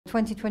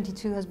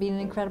2022 has been an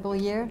incredible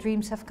year.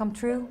 Dreams have come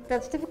true.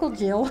 That's difficult,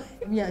 Jill.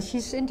 Yeah,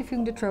 she's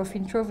interviewing the trophy.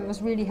 The trophy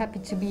was really happy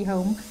to be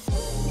home.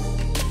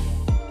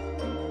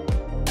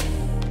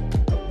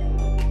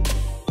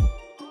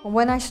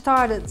 When I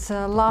started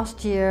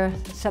last year,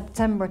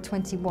 September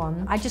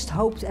 21, I just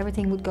hoped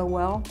everything would go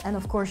well. And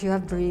of course you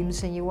have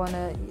dreams and you want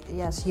to,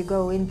 yes, you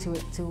go into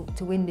it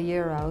to win the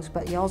Euros,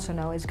 but you also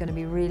know it's going to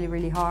be really,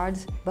 really hard.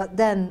 But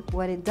then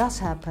when it does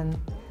happen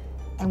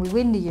and we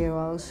win the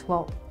Euros,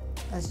 well,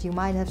 as you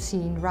might have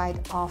seen right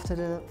after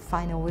the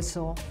final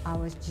whistle, I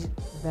was just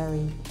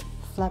very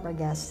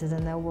flabbergasted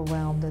and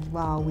overwhelmed that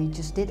wow, we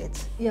just did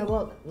it. Yeah,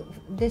 well,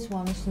 this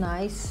one's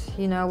nice.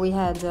 You know, we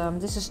had,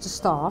 this is the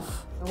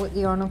staff with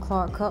the Arnold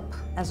Clark Cup.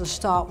 As a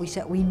start, we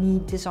said we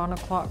need this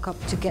Arnold Clark Cup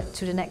to get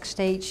to the next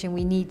stage, and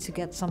we need to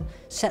get some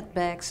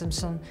setbacks and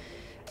some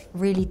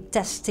really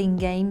testing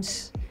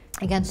games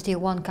against tier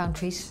 1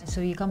 countries.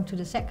 So you come to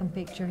the second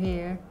picture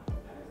here,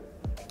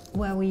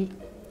 where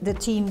the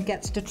team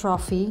gets the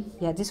trophy.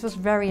 Yeah, this was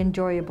very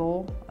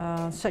enjoyable.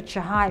 Such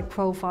a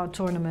high-profile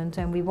tournament,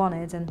 and we won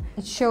it. And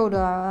it showed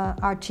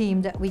our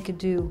team that we could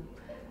do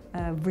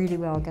really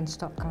well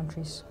against top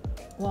countries.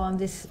 Well, and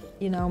this,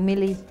 you know,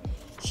 Millie,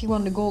 she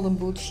won the golden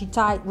boot. She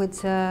tied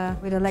with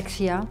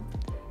Alexia,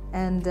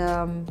 and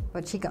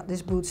but she got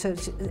this boot. So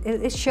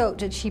it showed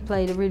that she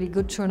played a really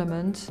good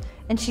tournament,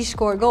 and she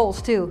scored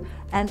goals too.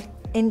 And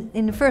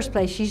in the first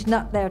place, she's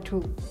not there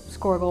to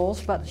score goals,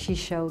 but she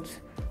showed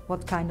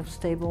what kind of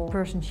stable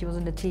person she was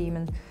in the team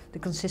and the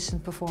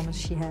consistent performance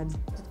she had.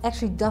 It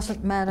actually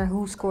doesn't matter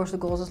who scores the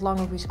goals as long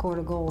as we score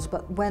the goals,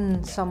 but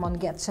when someone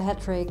gets a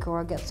hat-trick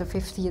or gets a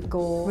 50th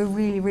goal, we're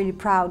really, really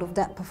proud of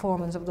that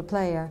performance of the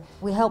player.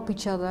 We help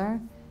each other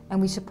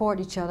and we support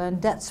each other,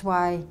 and that's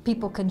why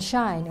people can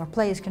shine, or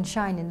players can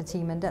shine in the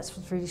team, and that's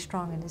what's really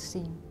strong in this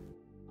team.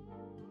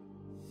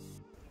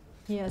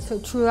 Yeah, so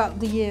throughout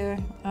the year,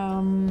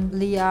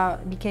 Leah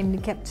became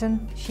the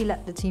captain. She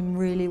led the team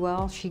really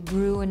well. She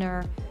grew in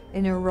her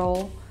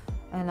role,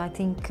 and I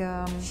think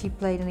she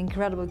played an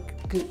incredibly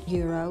good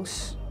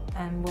Euros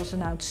and was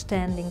an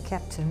outstanding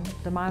captain.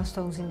 The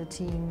milestones in the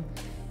team,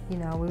 you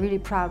know, we're really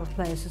proud of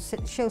players.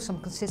 It shows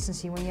some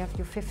consistency when you have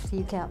your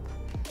 50th cap.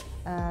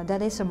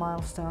 That is a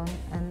milestone,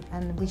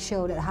 and we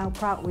show that how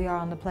proud we are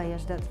on the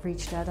players that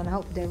reach that, and I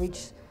hope they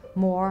reach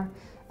more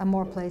and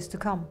more players to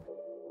come.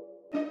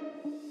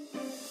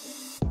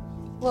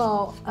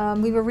 Well,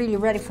 we were really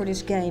ready for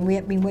this game. We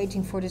had been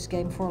waiting for this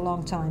game for a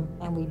long time,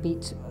 and we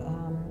beat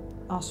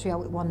Austria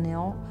with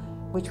 1-0,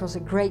 which was a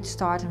great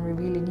start, and we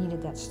really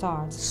needed that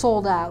start.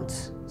 Sold out,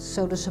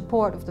 so the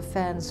support of the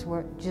fans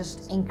were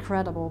just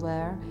incredible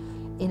there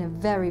in a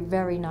very,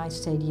 very nice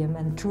stadium,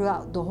 and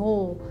throughout the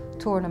whole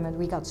tournament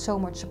we got so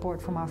much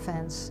support from our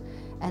fans,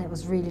 and it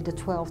was really the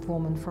 12th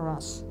woman for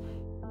us.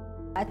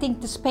 I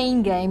think the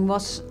Spain game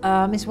is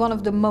one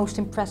of the most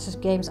impressive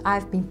games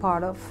I've been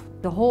part of.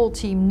 The whole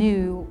team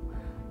knew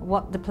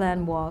what the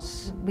plan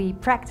was. We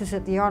practiced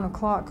at the Arnold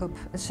Clark Cup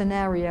a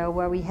scenario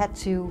where we had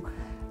to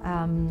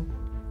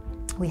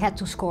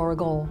score a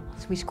goal.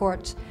 So we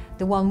scored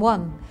the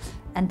 1-1,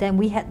 and then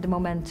we had the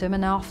momentum,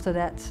 and after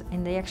that,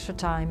 in the extra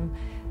time,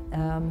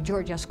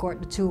 Georgia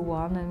scored the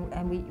 2-1,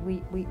 and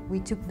we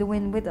took the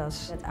win with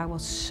us. I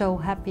was so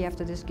happy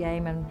after this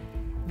game and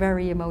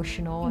very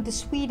emotional. In the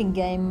Sweden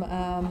game,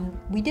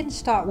 we didn't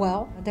start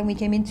well. Then we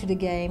came into the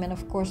game, and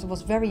of course it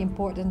was very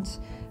important,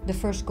 the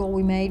first goal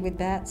we made with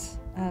Bat.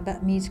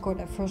 Bat Mead scored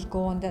that first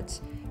goal, and that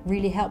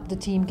really helped the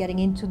team getting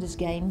into this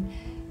game.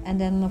 And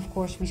then of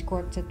course we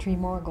scored 3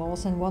 more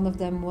goals, and one of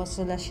them was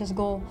Lesia's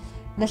goal.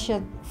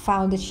 Lesia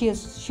found that she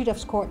should have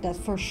scored that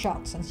first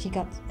shot, and she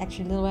got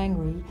actually a little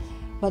angry.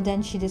 But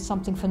then she did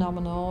something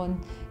phenomenal,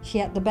 and she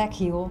had the back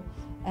heel.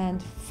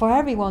 And for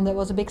everyone that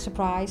was a big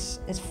surprise.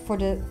 It's for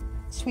the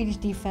Swedish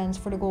defense,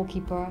 for the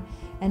goalkeeper,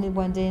 and it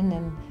went in,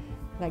 and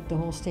like the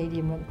whole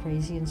stadium went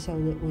crazy, and so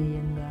did we.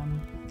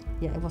 And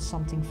yeah, it was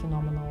something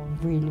phenomenal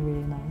and really,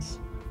 really nice.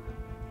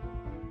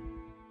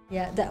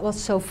 Yeah, that was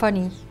so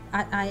funny.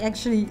 I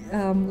actually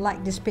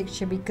like this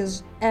picture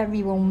because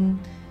everyone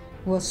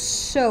was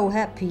so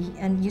happy,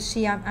 and you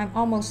see I'm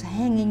almost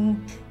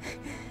hanging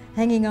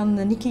on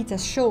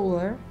Nikita's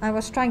shoulder. I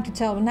was trying to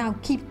tell him, now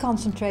keep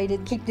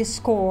concentrated, keep this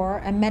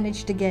score and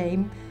manage the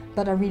game,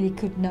 but I really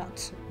could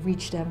not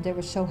reach them. They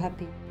were so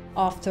happy.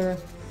 After,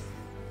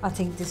 I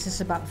think this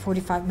is about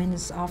 45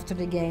 minutes after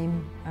the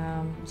game,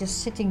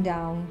 just sitting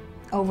down,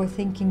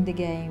 overthinking the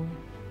game,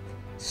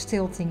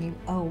 still thinking,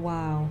 oh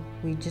wow,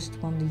 we just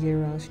won the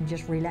Euros, and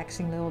just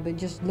relaxing a little bit,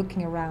 just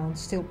looking around,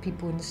 still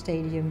people in the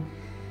stadium,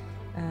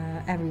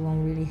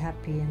 everyone really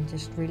happy, and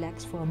just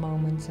relax for a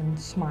moment and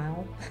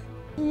smile.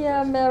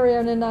 Yeah,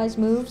 Marion and nice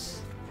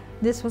moves.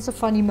 This was a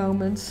funny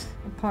moment,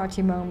 a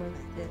party moment.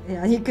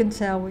 Yeah, you can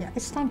tell. Yeah,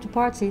 it's time to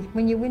party.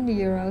 When you win the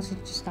Euros,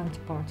 it's just time to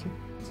party.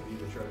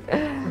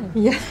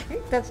 Yeah,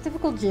 that's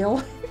difficult,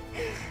 Jill.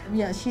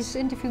 Yeah, she's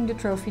interviewing the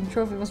trophy. The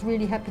trophy was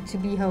really happy to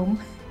be home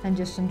and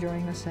just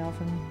enjoying herself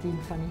and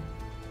being funny.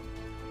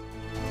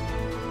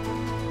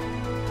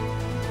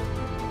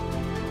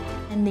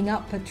 And ending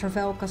up at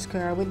Travelka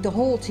Square with the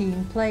whole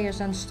team,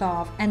 players and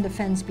staff, and the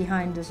fans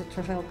behind us at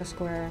Travelka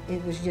Square.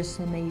 It was just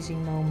an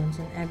amazing moment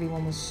and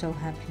everyone was so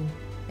happy.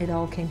 It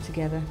all came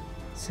together.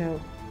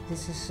 So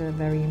this is a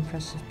very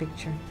impressive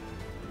picture.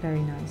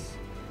 Very nice.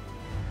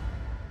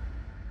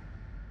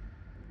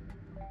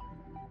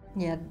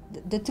 Yeah,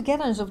 the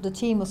togetherness of the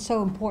team was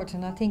so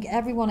important. I think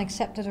everyone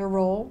accepted her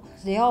role.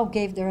 They all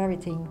gave their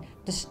everything.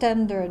 The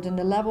standard and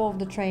the level of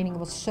the training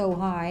was so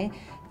high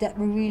that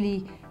we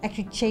really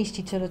actually chased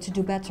each other to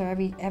do better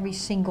every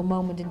single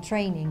moment in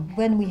training.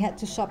 When we had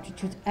to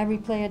substitute, every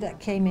player that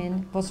came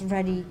in was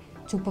ready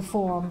to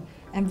perform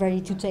and ready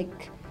to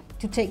take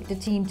the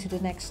team to the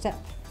next step.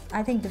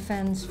 I think the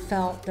fans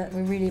felt that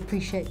we really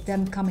appreciate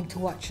them coming to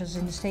watch us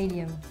in the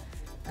stadium.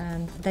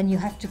 And then you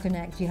have to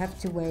connect, you have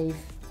to wave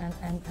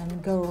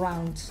and go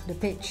around the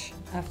pitch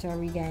after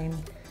every game.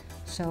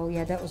 So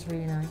yeah, that was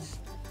really nice.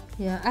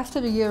 Yeah, after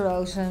the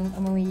Euros and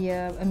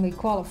when we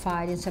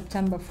qualified in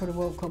September for the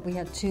World Cup, we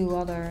had 2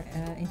 other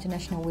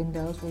international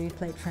windows where we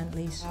played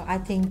friendlies. I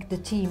think the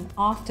team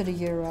after the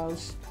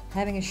Euros,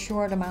 having a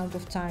short amount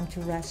of time to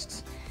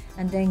rest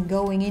and then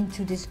going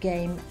into this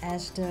game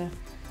as the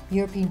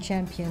European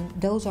champion,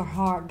 those are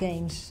hard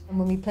games. And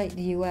when we played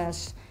the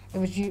US, it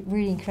was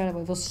really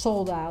incredible. It was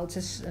sold out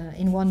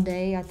in one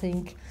day, I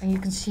think. And you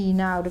can see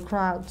now the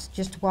crowd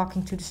just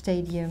walking to the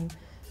stadium.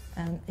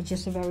 And it's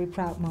just a very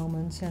proud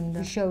moment. And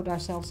we showed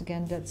ourselves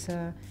again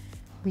that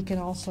we can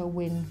also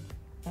win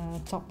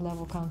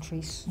top-level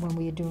countries when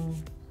we are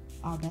doing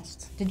our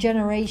best. The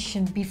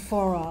generation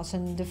before us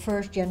and the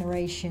first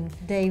generation,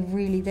 they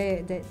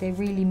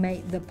really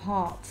made the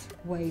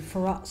pathway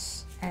for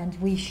us. And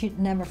we should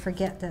never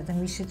forget that, and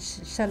we should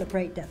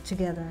celebrate that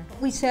together.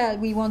 We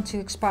said we want to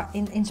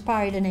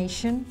inspire the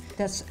nation.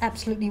 That's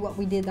absolutely what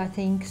we did, I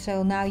think.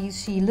 So now you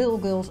see little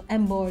girls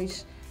and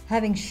boys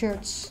having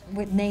shirts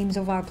with names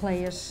of our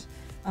players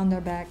on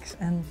their backs,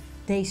 and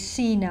they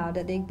see now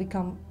that they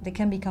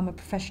can become a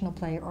professional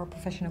player or a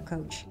professional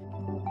coach.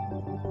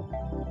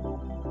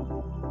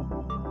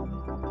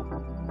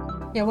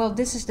 Yeah, well,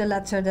 this is the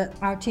letter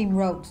that our team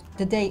wrote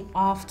the day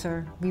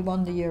after we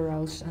won the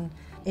Euros, and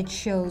it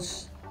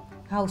shows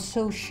how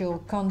social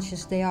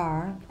conscious they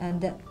are,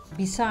 and that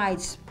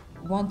besides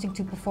wanting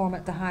to perform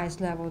at the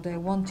highest level, they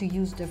want to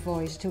use their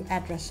voice to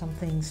address some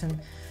things. And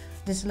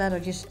this letter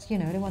just, they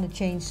want to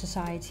change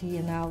society,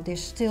 and now they're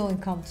still in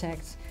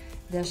contact.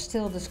 There's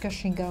still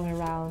discussion going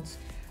around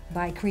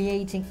by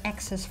creating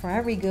access for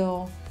every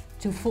girl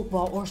to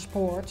football or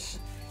sports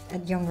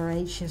at younger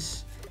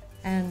ages.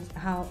 And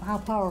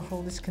how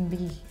powerful this can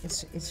be.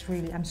 It's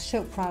really, I'm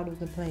so proud of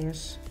the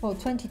players. Well,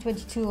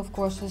 2022 of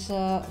course was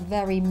a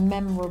very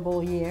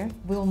memorable year.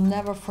 We'll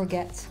never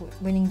forget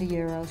winning the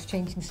Euros,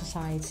 changing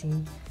society.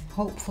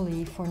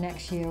 Hopefully for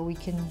next year we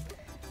can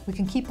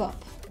keep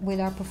up with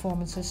our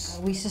performances.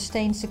 We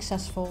sustain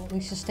successful, we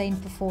sustain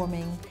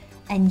performing.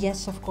 And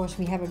yes, of course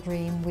we have a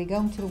dream. We're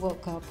going to the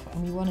World Cup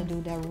and we want to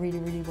do that really,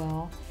 really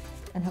well.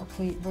 And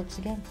hopefully it works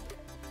again.